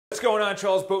going on?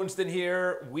 Charles Botensten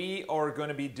here. We are going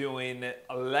to be doing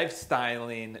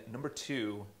lifestyling number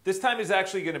 2. This time is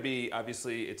actually going to be,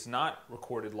 obviously, it's not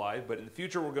recorded live, but in the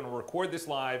future we're going to record this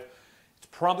live. It's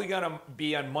probably going to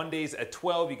be on Mondays at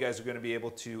 12. You guys are going to be able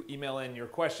to email in your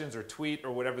questions or tweet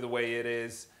or whatever the way it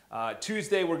is.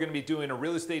 Tuesday we're going to be doing a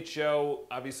real estate show.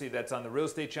 Obviously that's on the real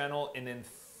estate channel. And then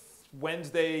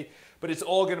Wednesday, but it's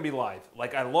all going to be live.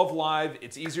 Like, I love live.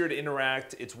 It's easier to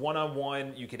interact. It's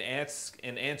one-on-one. You can ask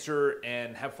and answer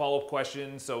and have follow-up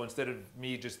questions. So instead of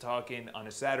me just talking on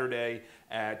a Saturday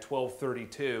at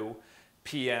 12:32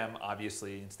 p.m.,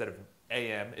 obviously, instead of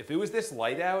a.m., if it was this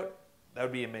light out, that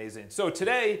would be amazing. So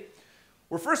today,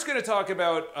 we're first going to talk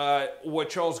about what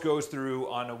Charles goes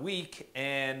through on a week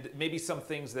and maybe some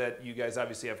things that you guys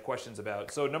obviously have questions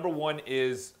about. So number one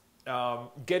is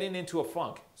getting into a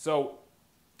funk. So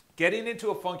getting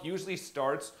into a funk usually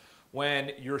starts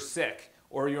when you're sick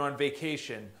or you're on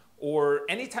vacation or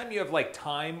anytime you have like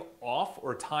time off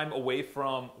or time away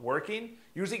from working,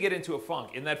 you usually get into a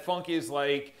funk. And that funk is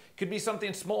like, could be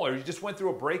something smaller. You just went through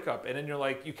a breakup and then you're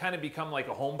like, you kind of become like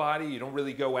a homebody. You don't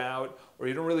really go out or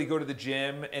you don't really go to the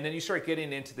gym. And then you start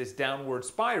getting into this downward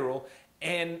spiral,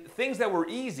 and things that were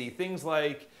easy, things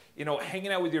like, you know,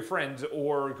 hanging out with your friends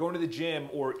or going to the gym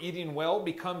or eating well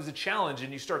becomes a challenge,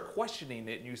 and you start questioning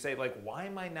it and you say like, why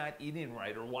am I not eating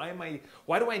right? Or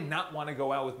why do I not want to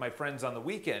go out with my friends on the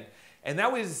weekend? And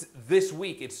that was this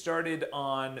week. It started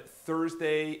on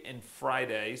Thursday and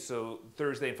Friday. So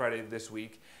Thursday and Friday of this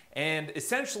week. And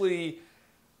essentially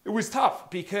it was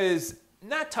tough because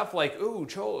not tough like, ooh,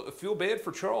 Charles, feel bad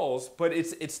for Charles, but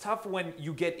it's tough when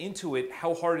you get into it,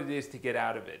 how hard it is to get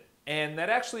out of it. And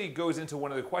that actually goes into one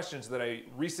of the questions that I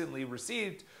recently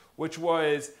received, which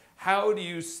was, how do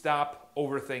you stop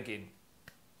overthinking?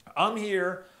 I'm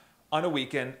here on a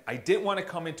weekend. I didn't want to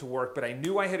come into work, but I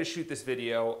knew I had to shoot this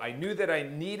video. I knew that I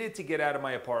needed to get out of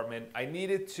my apartment. I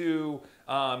needed to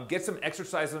get some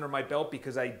exercise under my belt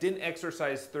because I didn't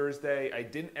exercise Thursday, I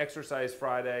didn't exercise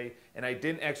Friday, and I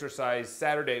didn't exercise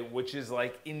Saturday, which is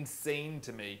like insane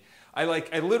to me. I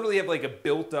literally have like a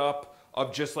built up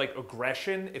of just like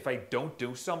aggression if I don't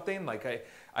do something. Like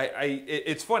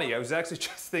it's funny, I was actually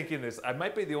just thinking this, I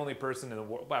might be the only person in the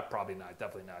world, well, probably not,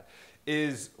 definitely not,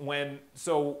 is when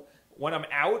I'm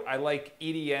out, I like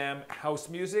EDM house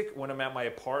music. When I'm at my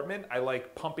apartment, I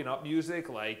like pumping up music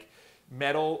like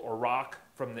metal or rock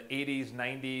from the 80s,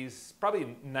 90s,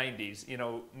 probably 90s, you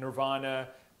know, Nirvana,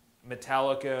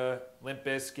 Metallica, Limp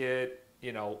Bizkit,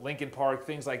 you know, Linkin Park,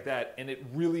 things like that. And it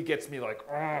really gets me like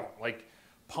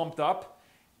pumped up.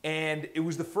 And it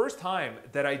was the first time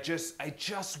that I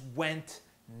just went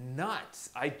nuts.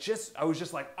 I was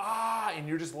just like, and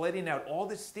you're just letting out all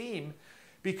this steam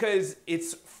because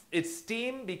it's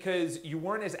steam because you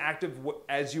weren't as active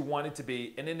as you wanted to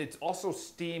be. And then it's also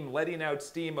steam, letting out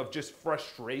steam of just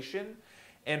frustration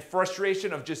and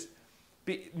frustration of just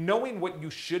knowing what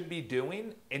you should be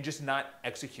doing and just not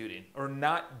executing or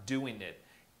not doing it.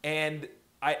 And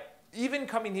even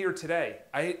coming here today,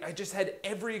 I just had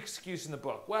every excuse in the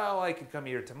book. Well, I could come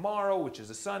here tomorrow, which is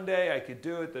a Sunday. I could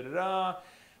do it, yeah,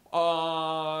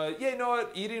 you know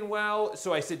what, eating well.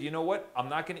 So I said, you know what, I'm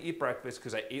not going to eat breakfast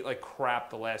because I ate like crap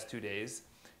the last 2 days.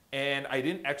 And I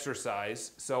didn't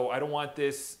exercise, so I don't want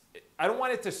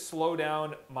it to slow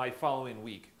down my following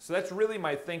week. So that's really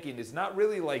my thinking, is not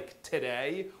really like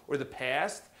today or the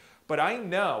past, but I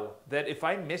know that if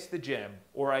I miss the gym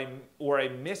or I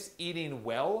miss eating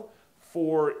well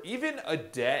for even a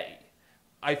day,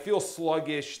 I feel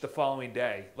sluggish the following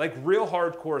day, like real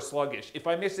hardcore sluggish. If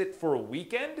I miss it for a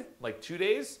weekend, like 2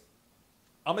 days,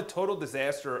 I'm a total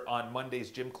disaster on Monday's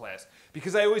gym class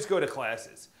because I always go to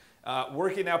classes.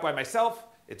 Working out by myself,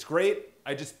 it's great.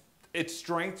 It's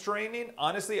strength training.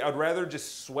 Honestly, I'd rather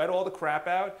just sweat all the crap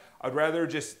out. I'd rather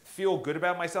just feel good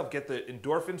about myself, get the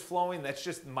endorphins flowing. That's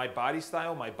just my body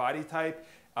style, my body type.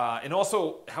 And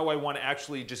also how I want to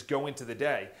actually just go into the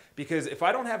day. Because if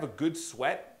I don't have a good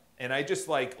sweat and I just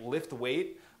like lift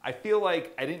weight, I feel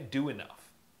like I didn't do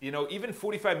enough. You know, even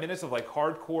 45 minutes of like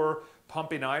hardcore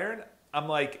pumping iron,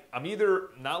 I'm either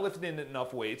not lifting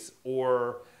enough weights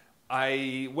or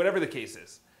whatever the case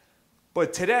is.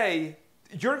 But today,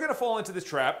 you're going to fall into this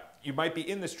trap. You might be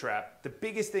in this trap. The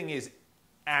biggest thing is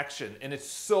action, and it's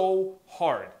so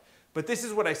hard. But this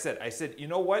is what I said. I said, you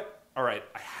know what? All right,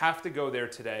 I have to go there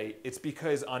today. It's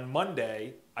because on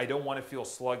Monday, I don't want to feel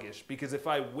sluggish. Because if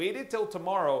I waited till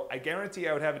tomorrow, I guarantee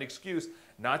I would have an excuse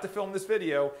not to film this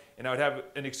video, and I would have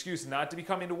an excuse not to be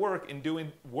coming to work and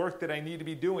doing work that I need to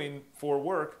be doing for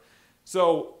work.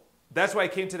 So that's why I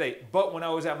came today. But when I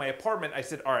was at my apartment, I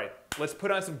said, all right, let's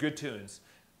put on some good tunes.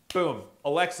 Boom,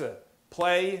 Alexa,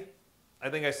 play I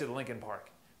think I said Linkin Park.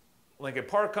 Linkin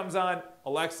Park comes on,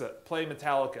 Alexa, play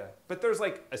Metallica. But there's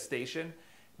like a station.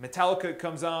 Metallica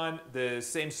comes on, the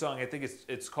same song, I think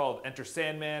it's called Enter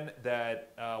Sandman,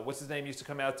 that, what's his name, used to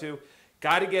come out to.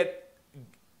 Gotta get,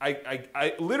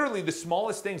 I literally the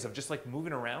smallest things of just like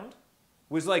moving around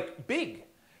was like big.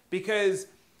 Because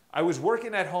I was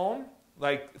working at home,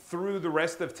 like through the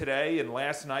rest of today and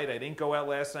last night. I didn't go out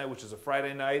last night, which is a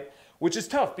Friday night, which is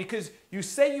tough because you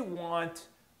say you want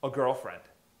a girlfriend,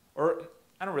 or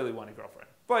I don't really want a girlfriend,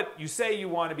 but you say you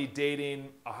want to be dating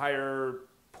a higher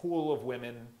pool of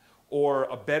women or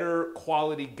a better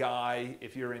quality guy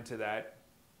if you're into that.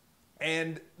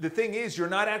 And the thing is, you're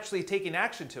not actually taking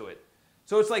action to it.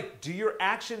 So it's like, do your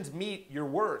actions meet your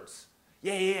words?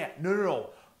 Yeah.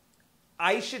 No.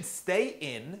 I should stay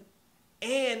in,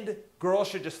 and girls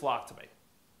should just flock to me.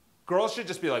 Girls should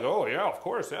just be like, oh yeah, of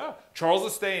course, yeah. Charles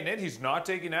is staying in, he's not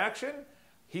taking action.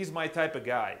 He's my type of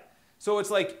guy. So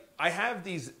it's like, I have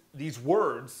these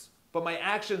words, but my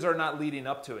actions are not leading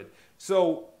up to it.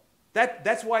 So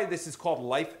that's why this is called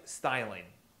life styling.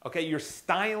 Okay, you're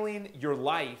styling your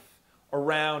life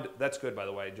around, that's good by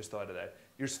the way, I just thought of that.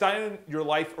 You're styling your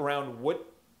life around what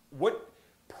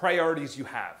priorities you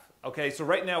have. Okay, so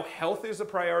right now health is a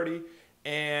priority,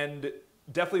 and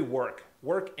definitely work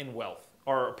and wealth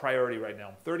are a priority right now.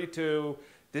 I'm 32.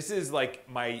 This is like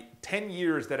my 10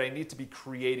 years that I need to be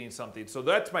creating something. So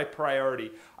that's my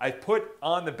priority. I put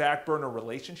on the back burner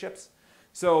relationships.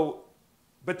 So,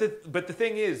 but the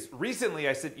thing is, recently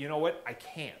I said, you know what? I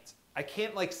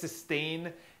can't like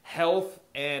sustain health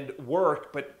and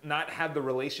work, but not have the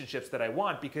relationships that I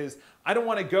want, because I don't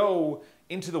want to go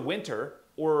into the winter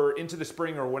or into the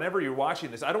spring or whenever you're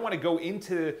watching this. I don't want to go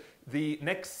into the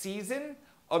next season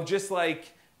of just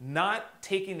like not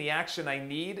taking the action I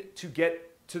need to get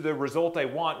to the result I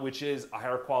want, which is a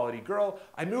higher quality girl.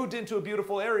 I moved into a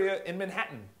beautiful area in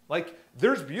Manhattan. Like,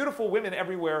 there's beautiful women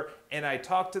everywhere, and I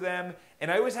talk to them,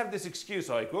 and I always have this excuse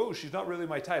like, oh, she's not really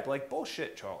my type. Like,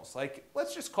 bullshit, Charles. Like,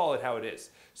 let's just call it how it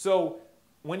is. So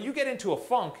when you get into a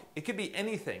funk, it could be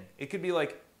anything. It could be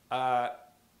like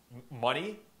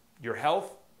money, your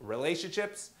health,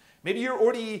 relationships. Maybe you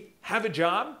already have a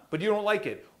job, but you don't like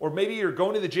it. Or maybe you're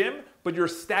going to the gym, but you're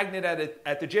stagnant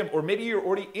at the gym. Or maybe you're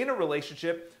already in a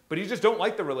relationship, but you just don't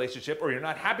like the relationship, or you're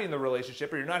not happy in the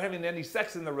relationship, or you're not having any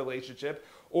sex in the relationship,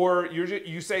 or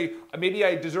you say, maybe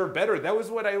I deserve better. That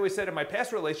was what I always said in my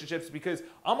past relationships, because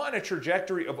I'm on a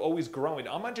trajectory of always growing.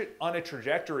 I'm on a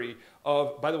trajectory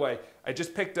of, by the way, I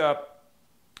just picked up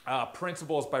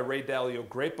Principles by Ray Dalio.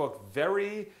 Great book,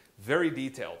 very, very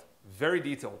detailed,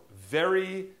 very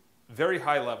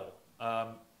high level.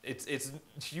 It's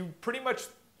you pretty much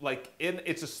like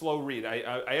it's a slow read.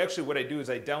 I actually, what I do is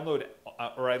I download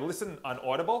or I listen on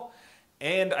Audible,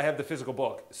 and I have the physical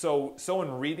book. So someone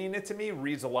reading it to me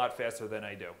reads a lot faster than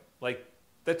I do. Like,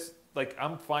 that's like,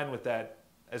 I'm fine with that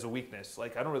as a weakness.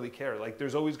 Like, I don't really care. Like,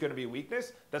 there's always going to be a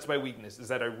weakness. That's my weakness, is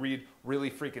that I read really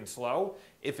freaking slow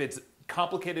if it's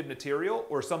complicated material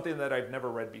or something that I've never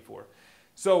read before.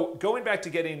 So going back to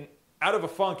getting out of a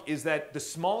funk is that the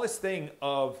smallest thing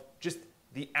of just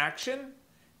the action,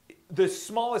 the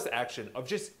smallest action of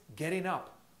just getting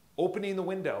up, opening the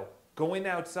window, going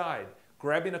outside,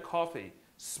 grabbing a coffee,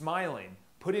 smiling,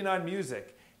 putting on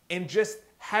music, and just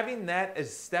having that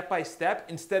as step by step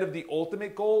instead of the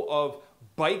ultimate goal of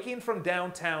biking from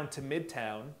downtown to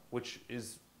midtown, which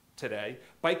is today,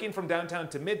 biking from downtown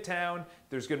to midtown.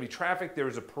 There's going to be traffic.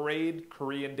 There's a parade,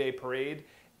 Korean Day parade,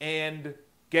 and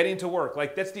getting to work.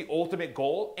 Like, that's the ultimate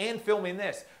goal, and filming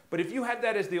this. But if you have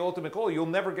that as the ultimate goal, you'll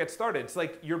never get started. It's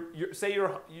like, say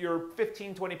you're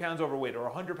 15, 20 pounds overweight or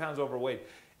 100 pounds overweight,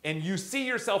 and you see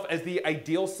yourself as the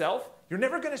ideal self, you're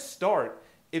never going to start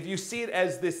if you see it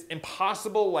as this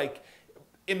impossible, like,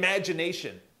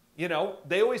 imagination. You know,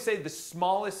 they always say the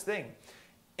smallest thing.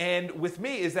 And with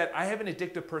me is that I have an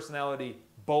addictive personality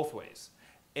both ways.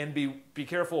 And be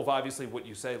careful of obviously what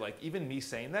you say. Like, even me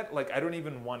saying that, like, I don't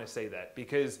even want to say that,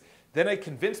 because then I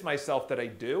convince myself that I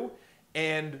do.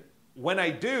 And when I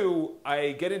do,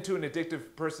 I get into an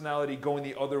addictive personality going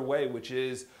the other way, which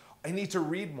is, I need to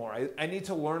read more. I need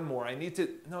to learn more. I need to,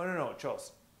 no,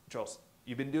 Charles,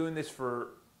 you've been doing this for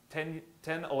 10,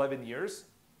 11 years.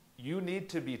 You need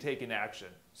to be taking action.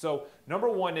 So number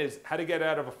one is how to get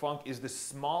out of a funk is the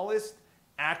smallest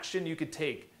action you could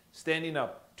take. Standing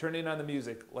up, turning on the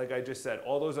music, like I just said,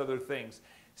 all those other things.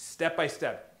 Step by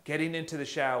step, getting into the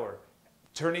shower,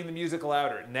 turning the music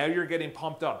louder. Now you're getting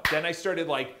pumped up. Then I started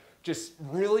like just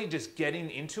really just getting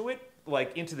into it,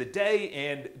 like into the day,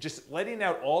 and just letting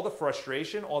out all the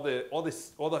frustration, all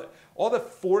the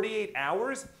 48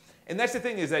 hours. And that's the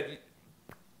thing, is that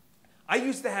I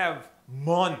used to have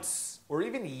months or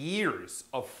even years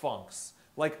of funks,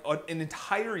 like an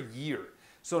entire year.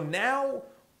 So now,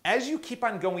 as you keep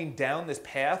on going down this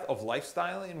path of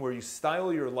lifestyling where you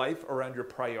style your life around your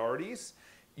priorities,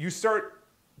 you start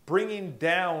bringing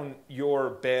down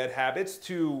your bad habits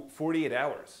to 48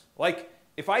 hours. Like,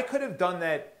 if I could have done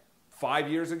that 5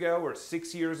 years ago or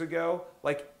 6 years ago,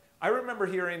 like, I remember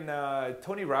hearing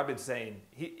Tony Robbins saying,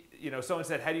 someone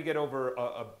said, how do you get over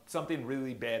something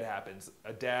really bad happens?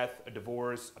 A death, a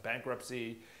divorce, a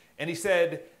bankruptcy. And he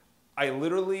said, I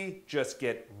literally just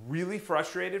get really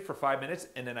frustrated for 5 minutes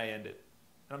and then I end it.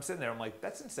 And I'm sitting there, I'm like,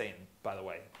 that's insane, by the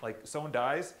way. Like, someone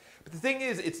dies. But the thing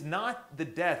is, it's not the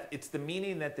death, it's the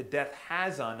meaning that the death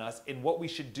has on us and what we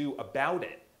should do about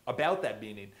it, about that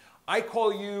meaning. I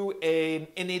call you an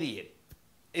idiot.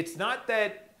 It's not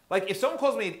that, like, if someone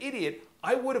calls me an idiot,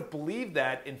 I would have believed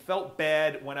that and felt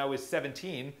bad when I was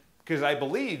 17 because I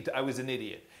believed I was an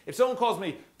idiot. If someone calls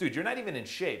me, dude, you're not even in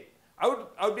shape, I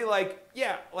would be like,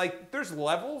 yeah, like, there's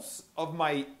levels of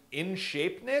my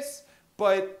in-shapeness,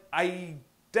 but I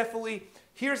definitely,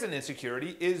 here's an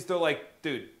insecurity, is they're like,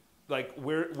 dude, like,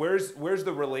 where's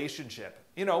the relationship?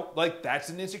 You know, like, that's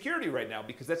an insecurity right now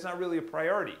because that's not really a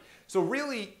priority. So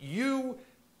really, you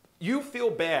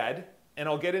feel bad, and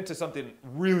I'll get into something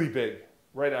really big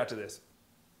right after this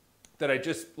that I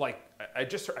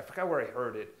forgot where I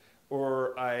heard it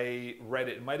or I read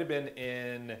it. It might have been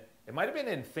in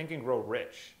Think and Grow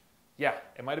Rich. Yeah,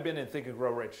 it might have been in Think and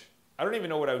Grow Rich. I don't even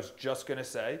know what I was just going to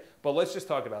say, but let's just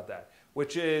talk about that,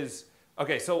 which is,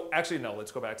 okay, so actually, no,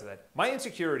 let's go back to that. My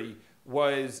insecurity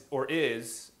was, or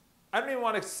is, I don't even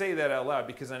want to say that out loud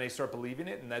because then I start believing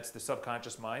it, and that's the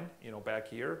subconscious mind, back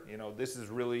here. This is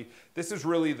really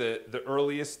the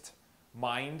earliest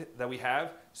mind that we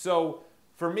have. So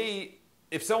for me,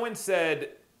 if someone said,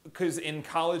 because in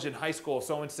college and high school,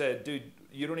 someone said, dude,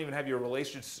 you don't even have your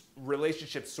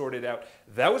relationships sorted out.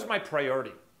 That was my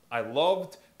priority. I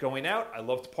loved going out. I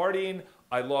loved partying.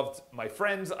 I loved my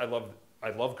friends. I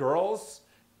love girls.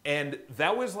 And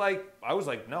that was like, I was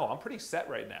like, no, I'm pretty set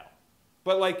right now.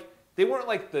 But like, they weren't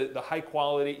like the high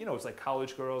quality, it's like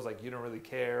college girls, like you don't really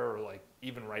care, or like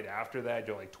even right after that,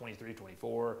 you're like 23,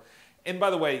 24. And by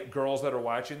the way, girls that are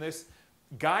watching this,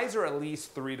 guys are at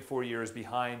least 3 to 4 years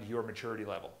behind your maturity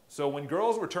level. So when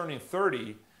girls were turning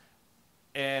 30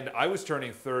 and I was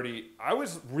turning 30, I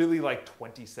was really like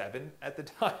 27 at the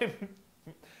time.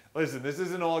 Listen, this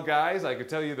isn't all guys. I could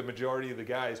tell you the majority of the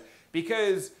guys.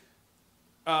 Because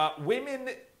women,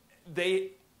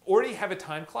 they already have a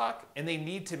time clock and they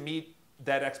need to meet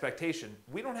that expectation.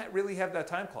 We don't really have that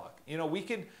time clock. We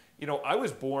can, I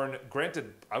was born,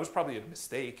 granted, I was probably a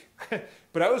mistake,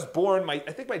 but I was born, I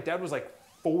think my dad was like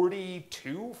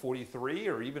 42, 43,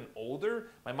 or even older.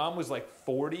 My mom was like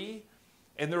 40.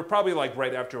 And they were probably like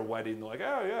right after a wedding, they're like,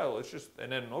 oh yeah, let's just,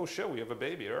 and then, oh shit, we have a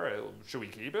baby. All right, should we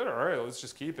keep it? All right, let's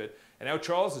just keep it. And now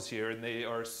Charles is here and they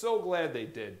are so glad they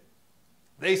did.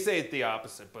 They say it the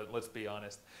opposite, but let's be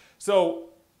honest. So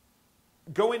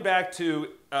going back to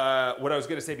what I was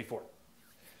going to say before,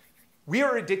 we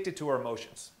are addicted to our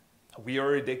emotions. We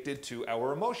are addicted to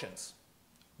our emotions.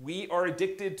 We are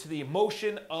addicted to the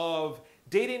emotion of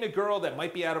dating a girl that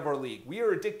might be out of our league. We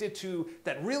are addicted to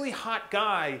that really hot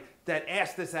guy that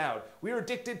asked us out. We are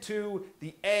addicted to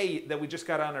the A that we just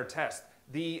got on our test.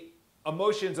 The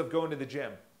emotions of going to the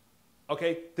gym.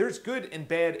 Okay, there's good and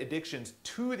bad addictions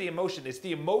to the emotion. It's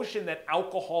the emotion that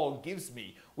alcohol gives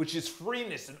me, which is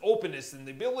freeness and openness and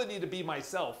the ability to be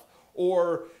myself.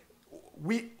 Or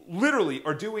we literally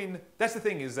are doing, that's the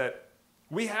thing, is that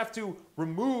we have to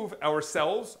remove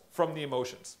ourselves from the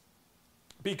emotions.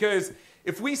 Because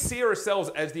if we see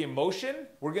ourselves as the emotion,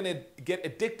 we're going to get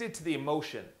addicted to the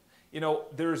emotion.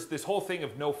 There's this whole thing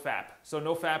of no-fap. So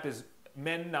no-fap is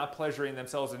men not pleasuring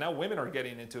themselves, and now women are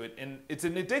getting into it, and it's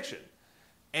an addiction.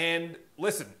 And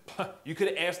listen, you could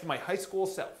have asked my high school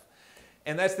self.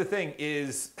 And that's the thing,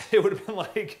 is it would have been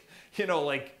like,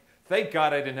 thank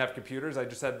God I didn't have computers. I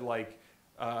just had like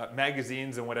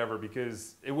magazines and whatever,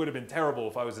 because it would have been terrible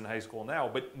if I was in high school now.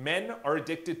 But men are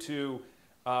addicted to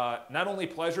not only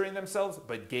pleasuring themselves,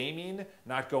 but gaming,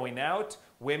 not going out.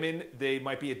 Women, they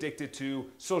might be addicted to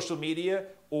social media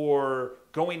or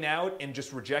going out and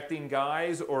just rejecting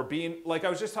guys, or being, like I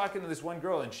was just talking to this one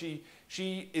girl, and she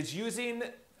is using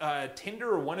Tinder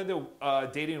or one of the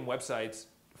dating websites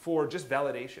for just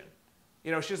validation.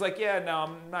 She's like, yeah, no,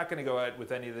 I'm not going to go out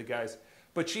with any of the guys.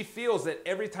 But she feels that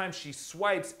every time she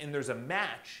swipes and there's a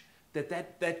match,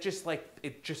 that just like,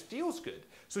 it just feels good.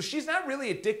 So she's not really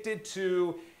addicted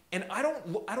to, and I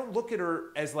don't look at her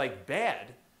as like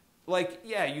bad. like,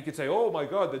 yeah, you could say, oh my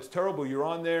God, that's terrible. You're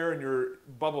on there and you're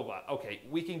blah, blah, blah. Okay,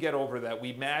 we can get over that.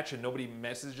 We match and nobody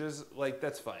messages. Like,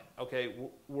 that's fine. Okay,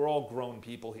 we're all grown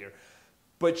people here.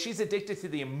 But she's addicted to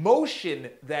the emotion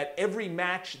that every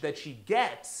match that she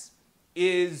gets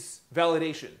is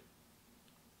validation.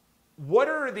 What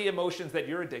are the emotions that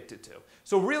you're addicted to?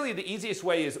 So really the easiest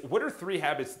way is, what are 3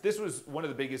 habits? This was one of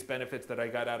the biggest benefits that I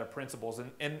got out of Principles.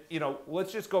 And you know,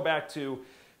 let's just go back to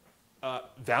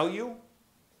value.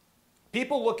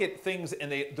 People look at things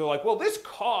and they're like, well, this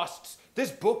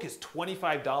book is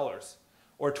 $25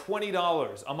 or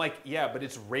 $20. I'm like, yeah, but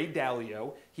it's Ray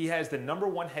Dalio. He has the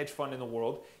 #1 hedge fund in the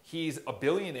world. He's a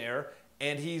billionaire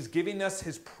and he's giving us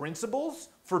his principles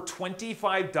for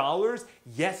 $25.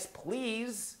 Yes,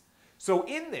 please. So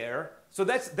in there, so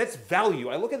that's value.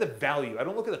 I look at the value. I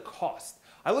don't look at the cost.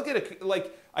 I look at it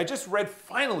like, I just read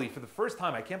finally for the first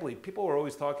time, I can't believe people were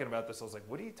always talking about this. I was like,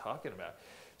 what are you talking about?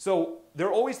 So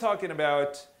they're always talking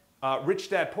about Rich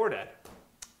Dad, Poor Dad.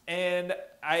 And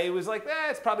I was like,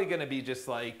 it's probably going to be just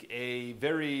like a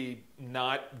very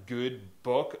not good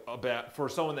book for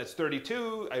someone that's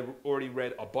 32. I already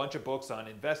read a bunch of books on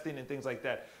investing and things like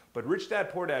that. But Rich Dad,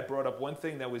 Poor Dad brought up one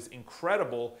thing that was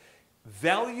incredible: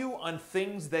 value on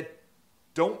things that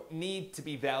don't need to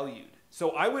be valued.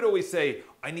 So I would always say,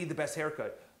 I need the best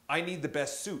haircut. I need the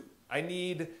best suit. I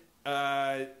need,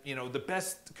 the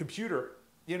best computer,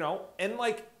 and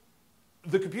like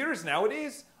the computers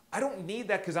nowadays, I don't need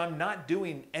that because I'm not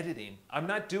doing editing. I'm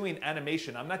not doing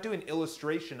animation. I'm not doing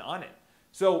illustration on it.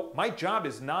 So my job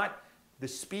is not the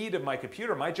speed of my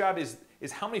computer. My job is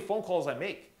how many phone calls I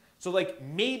make. So like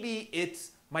maybe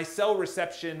it's my cell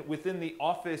reception within the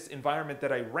office environment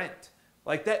that I rent.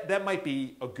 Like that might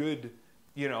be a good,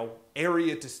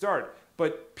 area to start.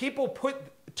 But people put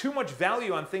too much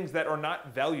value on things that are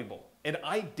not valuable. And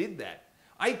I did that.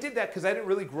 I did that because I didn't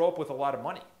really grow up with a lot of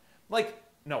money. Like,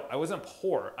 no, I wasn't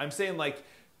poor. I'm saying like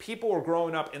people were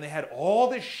growing up and they had all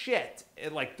this shit,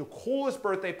 like the coolest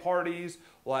birthday parties,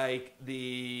 like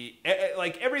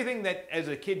everything that as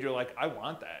a kid you're like, I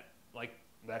want that. Like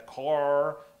that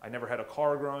car. I never had a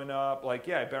car growing up. Like,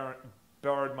 yeah, I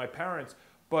borrowed my parents.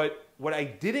 But what I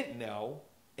didn't know,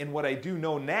 and what I do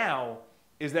know now,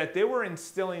 is that they were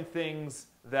instilling things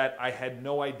that I had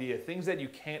no idea, things that you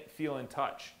can't feel and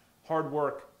touch. Hard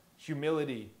work,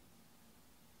 humility,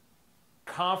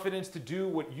 confidence to do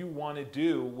what you want to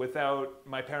do without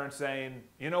my parents saying,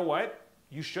 you know what,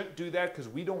 you shouldn't do that because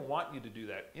we don't want you to do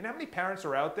that. You know how many parents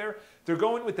are out there? They're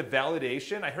going with the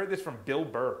validation. I heard this from Bill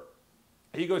Burr.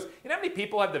 He goes, you know how many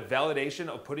people have the validation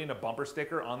of putting a bumper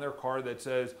sticker on their car that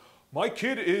says, my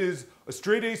kid is a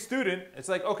straight A student? It's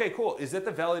like, okay, cool. Is that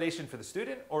the validation for the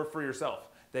student or for yourself?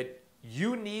 That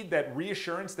you need that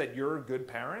reassurance that you're a good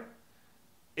parent?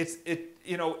 And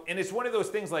it's one of those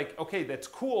things like, okay, that's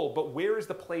cool, but where is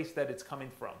the place that it's coming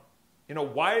from?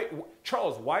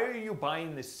 Charles, why are you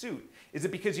buying this suit? Is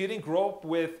it because you didn't grow up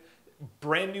with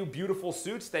brand new beautiful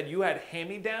suits that you had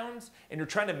hand-me-downs and you're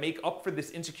trying to make up for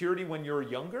this insecurity when you're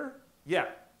younger? Yeah,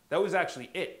 that was actually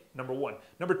it, number one.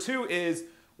 Number two is,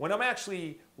 when I'm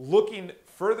actually looking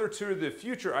further to the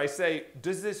future, I say,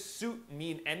 does this suit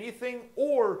mean anything,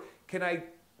 or can I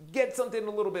get something a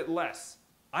little bit less?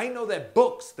 I know that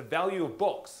books, the value of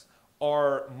books,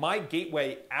 are my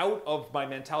gateway out of my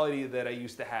mentality that I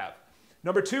used to have.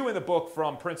 Number two in the book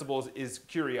from Principles is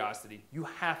curiosity. You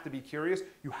have to be curious.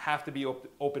 You have to be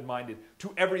open-minded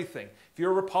to everything. If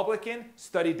you're a Republican,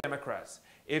 study Democrats.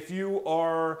 If you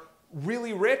are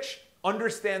really rich,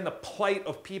 understand the plight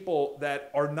of people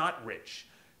that are not rich.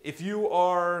 If you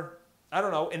are,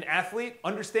 an athlete,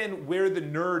 understand where the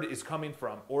nerd is coming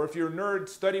from. Or if you're a nerd,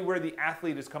 study where the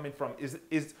athlete is coming from.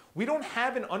 We don't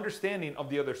have an understanding of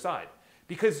the other side.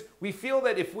 Because we feel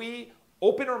that if we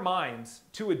open our minds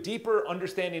to a deeper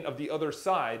understanding of the other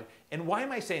side, and why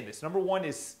am I saying this? Number one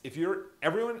is,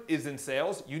 everyone is in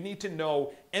sales, you need to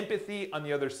know empathy on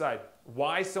the other side.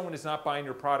 Why someone is not buying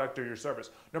your product or your service.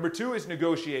 Number two is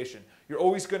negotiation. You're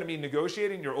always going to be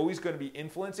negotiating, you're always going to be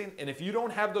influencing, and if you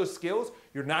don't have those skills,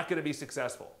 you're not going to be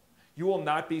successful. You will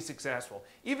not be successful.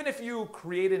 Even if you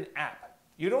create an app,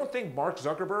 you don't think Mark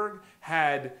Zuckerberg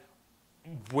had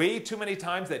way too many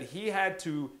times that he had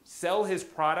to sell his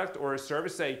product or his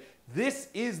service, say, this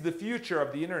is the future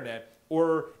of the internet,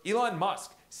 or Elon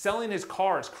Musk selling his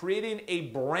cars, creating a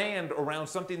brand around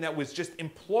something that was just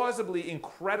implausibly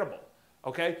incredible,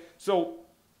 okay? So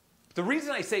the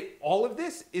reason I say all of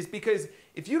this is because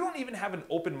if you don't even have an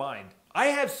open mind, I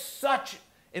have such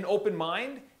an open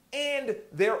mind, and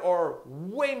there are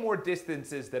way more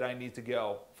distances that I need to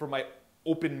go for my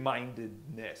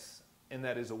open-mindedness. And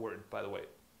that is a word, by the way.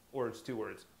 or it's 2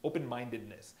 words,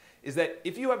 open-mindedness, is that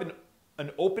if you have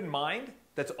an open mind,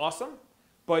 that's awesome,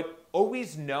 but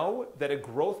always know that a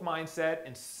growth mindset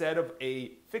instead of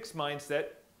a fixed mindset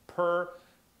per,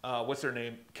 what's her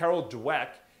name, Carol Dweck,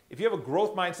 if you have a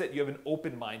growth mindset, you have an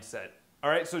open mindset. All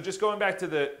right, so just going back to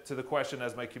the question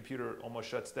as my computer almost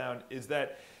shuts down, is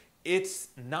that it's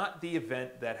not the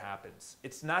event that happens.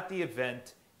 It's not the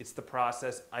event, it's the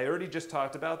process. I already just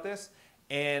talked about this,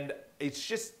 and it's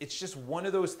just one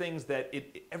of those things that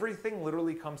everything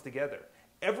literally comes together.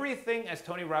 Everything, as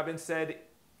Tony Robbins said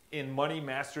in Money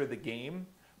Master the Game,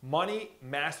 money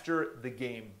master the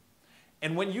game.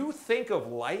 And when you think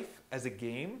of life as a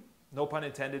game, no pun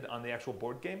intended on the actual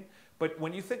board game, but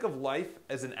when you think of life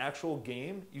as an actual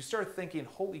game, you start thinking,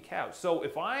 holy cow. So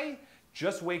if I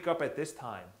just wake up at this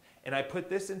time and I put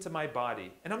this into my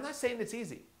body, and I'm not saying it's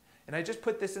easy, and I just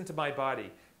put this into my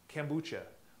body, kombucha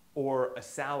or a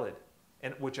salad,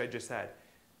 and which I just had,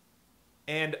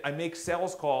 and I make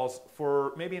sales calls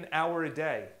for maybe an hour a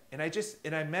day, and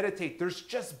I meditate. There's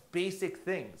just basic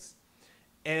things.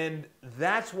 And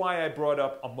that's why I brought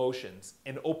up emotions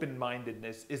and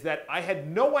open-mindedness, is that I had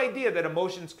no idea that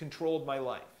emotions controlled my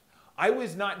life. I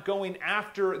was not going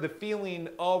after the feeling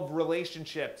of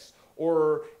relationships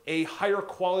or a higher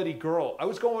quality girl. I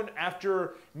was going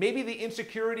after maybe the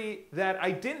insecurity that I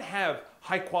didn't have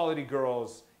high quality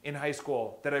girls in high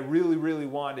school that I really, really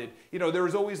wanted. You know, there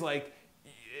was always like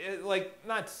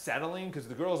not settling because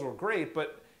the girls were great,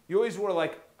 but you always were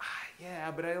like,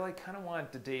 yeah, but I like kind of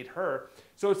want to date her.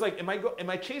 So it's like, am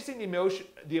I chasing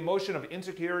the emotion of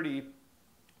insecurity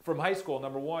from high school,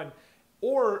 number one,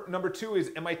 or number two is,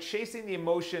 am I chasing the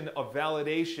emotion of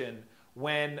validation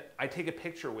when I take a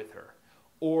picture with her,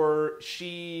 or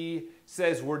she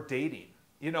says we're dating?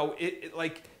 You know,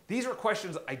 like these are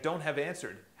questions I don't have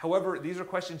answered. However, these are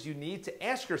questions you need to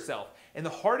ask yourself. And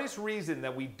the hardest reason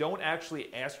that we don't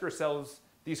actually ask ourselves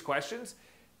these questions,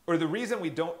 or the reason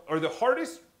we don't, or the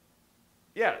hardest,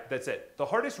 yeah, that's it. The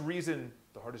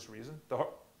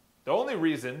only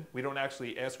reason we don't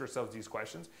actually ask ourselves these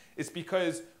questions is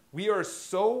because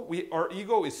our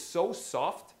ego is so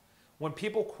soft. When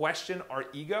people question our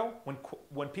ego,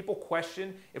 when people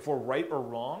question if we're right or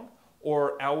wrong,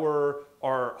 or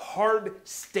our hard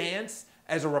stance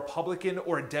as a Republican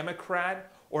or a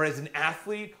Democrat, or as an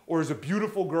athlete, or as a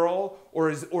beautiful girl, or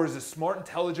as a smart,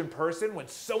 intelligent person, when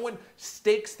someone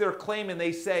stakes their claim and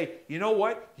they say, you know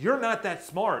what, you're not that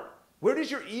smart, where does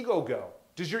your ego go?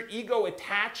 Does your ego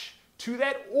attach to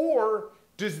that, or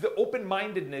does the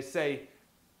open-mindedness say,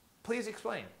 please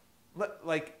explain?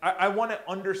 Like, I want to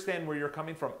understand where you're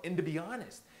coming from. And to be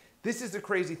honest, this is the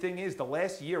crazy thing is, the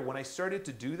last year when I started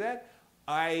to do that,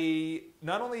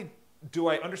 not only do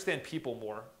I understand people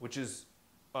more, which is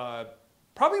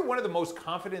probably one of the most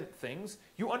confident things,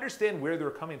 you understand where they're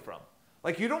coming from.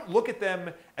 Like, you don't look at them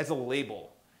as a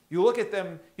label. You don't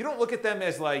look at them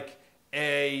as like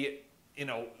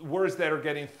words that are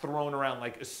getting thrown around,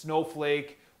 like a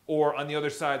snowflake, or on the other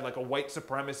side, like a white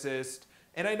supremacist.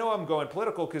 And I know I'm going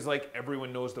political because like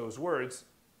everyone knows those words.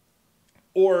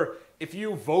 Or if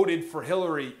you voted for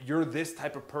Hillary, you're this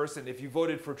type of person. If you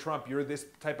voted for Trump, you're this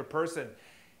type of person.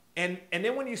 And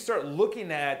then when you start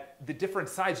looking at the different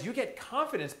sides, you get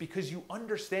confidence because you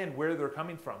understand where they're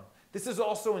coming from. This is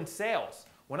also in sales.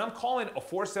 When I'm calling a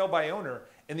for sale by owner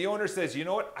and the owner says, you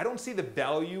know what, I don't see the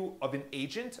value of an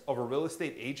agent, of a real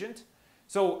estate agent.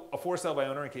 So a for sale by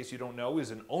owner, in case you don't know,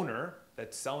 is an owner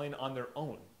that's selling on their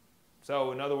own.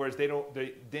 So in other words, they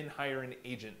didn't hire an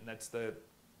agent, and that's the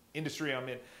industry I'm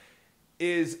in.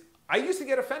 I used to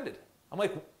get offended. I'm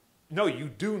like, no, you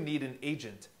do need an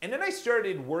agent. And then I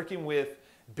started working with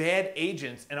bad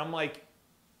agents, and I'm like,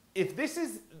 if this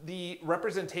is the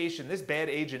representation, this bad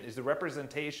agent is the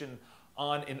representation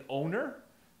on an owner,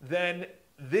 then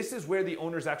this is where the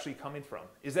owner's actually coming from,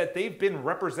 is that they've been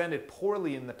represented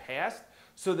poorly in the past,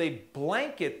 so they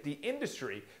blanket the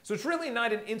industry. So it's really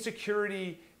not an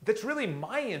insecurity, that's really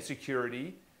my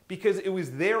insecurity, because it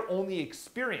was their only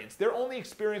experience. Their only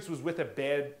experience was with a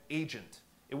bad agent.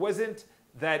 It wasn't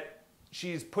that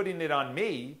she's putting it on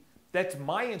me. That's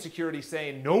my insecurity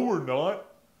saying, no, we're not.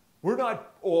 We're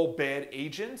not all bad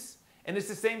agents. And it's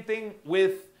the same thing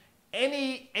with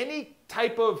any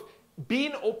type of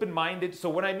being open-minded. So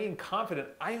when I mean confident,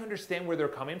 I understand where they're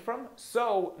coming from.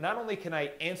 So not only can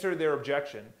I answer their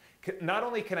objection, not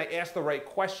only can I ask the right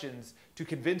questions to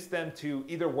convince them to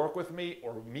either work with me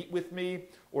or meet with me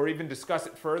or even discuss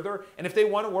it further. And if they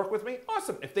want to work with me,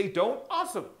 awesome. If they don't,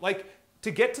 awesome. Like, to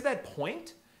get to that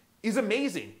point is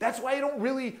amazing. That's why I don't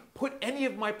really put any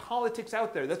of my politics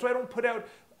out there. That's why I don't put out,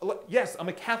 yes, I'm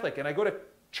a Catholic and I go to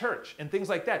church and things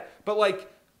like that. But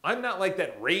like, I'm not like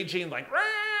that raging, like,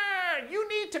 "Rah, you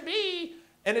need to be."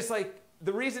 And it's like,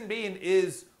 the reason being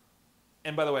is,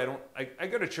 and by the way, I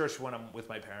go to church when I'm with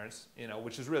my parents, you know,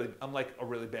 which is really, I'm like a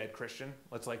really bad Christian.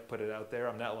 Let's like put it out there.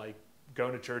 I'm not like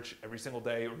going to church every single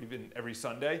day or even every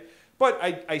Sunday. But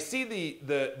I see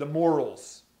the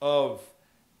morals of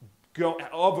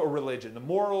a religion, the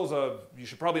morals of you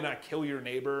should probably not kill your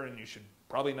neighbor and you should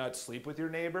probably not sleep with your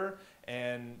neighbor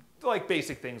and like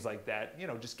basic things like that, you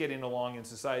know, just getting along in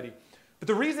society. But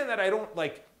the reason that I don't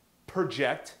like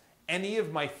project any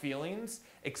of my feelings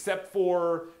except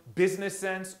for business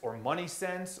sense or money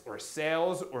sense or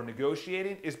sales or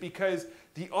negotiating is because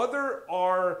the other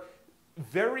are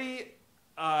very,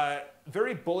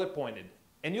 very bullet pointed.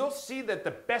 And you'll see that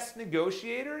the best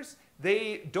negotiators,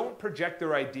 they don't project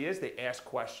their ideas, they ask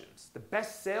questions. The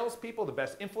best salespeople, the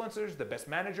best influencers, the best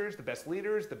managers, the best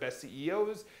leaders, the best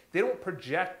CEOs, they don't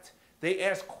project, they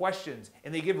ask questions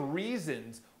and they give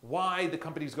reasons why the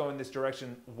company's going this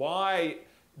direction, why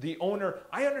the owner,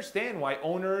 I understand why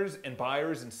owners and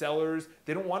buyers and sellers,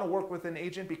 they don't want to work with an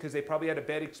agent because they probably had a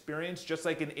bad experience, just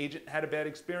like an agent had a bad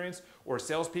experience, or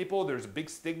salespeople, there's a big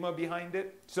stigma behind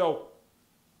it. So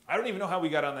I don't even know how we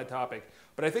got on that topic,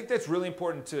 but I think that's really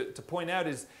important to point out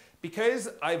is because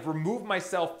I've removed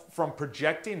myself from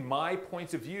projecting my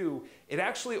points of view, it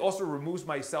actually also removes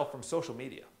myself from social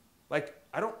media. Like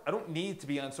I don't need to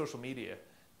be on social media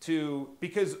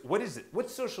because what is it?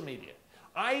 What's social media?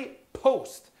 I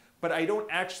post, but I don't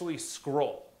actually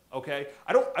scroll, okay?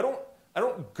 I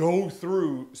don't go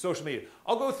through social media.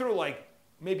 I'll go through like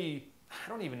maybe, I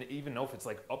don't even know if it's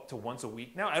like up to once a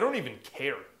week now. I don't even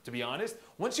care, to be honest.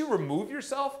 Once you remove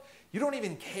yourself, you don't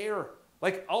even care.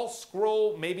 Like I'll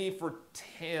scroll maybe for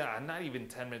not even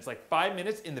 10 minutes, like 5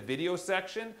 minutes in the video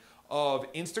section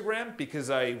of Instagram because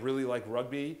I really like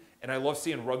rugby and I love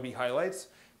seeing rugby highlights.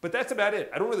 But that's about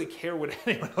it. I don't really care what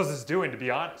anyone else is doing, to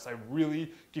be honest. I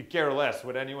really could care less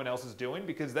what anyone else is doing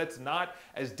because that's not,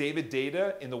 as David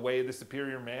Data in The Way of the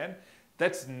Superior Man,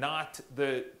 that's not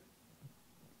the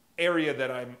area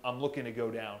that I'm looking to go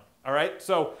down. All right?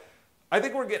 So I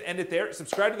think we're going to end it there.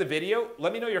 Subscribe to the video.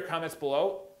 Let me know your comments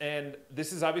below. And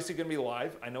this is obviously going to be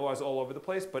live. I know I was all over the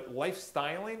place, but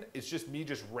lifestyling is just me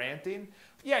just ranting.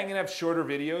 Yeah, I'm going to have shorter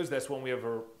videos. That's when we have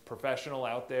a professional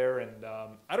out there. And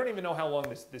I don't even know how long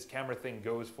this camera thing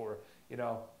goes for. You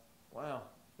know, wow.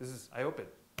 I hope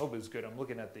it's good. I'm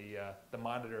looking at the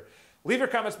monitor. Leave your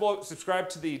comments below. Subscribe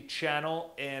to the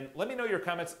channel. And let me know your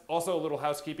comments. Also, a little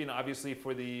housekeeping, obviously,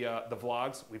 for the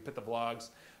vlogs. We put the vlogs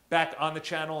back on the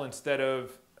channel instead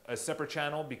of a separate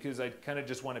channel because I kind of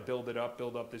just want to build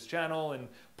up this channel and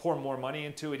pour more money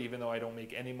into it, even though I don't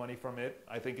make any money from it.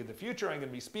 I think in the future I'm going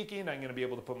to be speaking. I'm going to be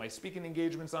able to put my speaking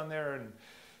engagements on there. And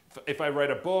if I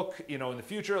write a book, you know, in the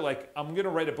future, like I'm going to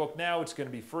write a book now, it's going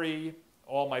to be free,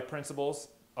 all my principles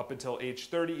up until age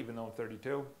 30, even though I'm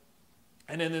 32.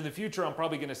 And then in the future, I'm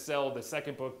probably going to sell the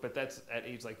second book, but that's at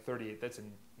age like 38. That's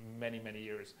in many, many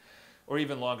years. Or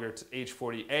even longer, to age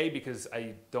 40. Because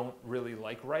I don't really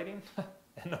like writing.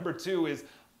 And number two is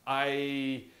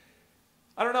I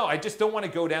don't know, I just don't want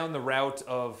to go down the route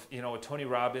of, you know, a Tony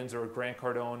Robbins or a Grant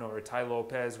Cardone or a Ty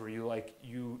Lopez where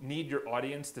you need your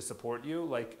audience to support you.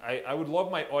 Like I would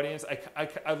love my audience.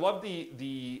 I love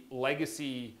the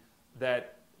legacy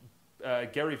that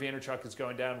Gary Vaynerchuk is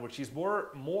going down, which he's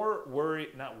more worried,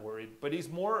 not worried, but he's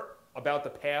more about the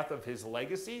path of his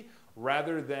legacy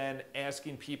rather than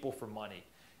asking people for money.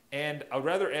 And I'd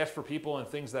rather ask for people and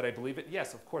things that I believe in.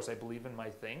 Yes, of course, I believe in my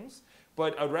things,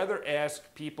 but I'd rather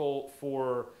ask people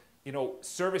for, you know,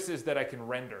 services that I can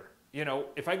render. You know,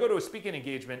 if I go to a speaking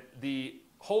engagement, the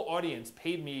whole audience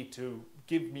paid me to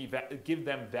give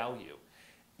them value,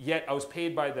 yet I was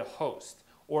paid by the host.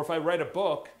 Or if I write a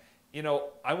book, you know,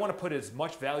 I want to put as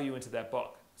much value into that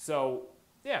book. So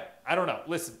yeah, I don't know.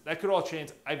 Listen, that could all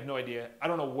change. I have no idea. I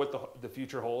don't know what the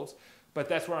future holds, but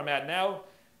that's where I'm at now.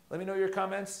 Let me know your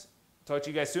comments. Talk to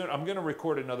you guys soon. I'm going to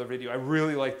record another video. I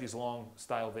really like these long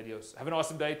style videos. Have an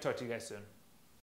awesome day. Talk to you guys soon.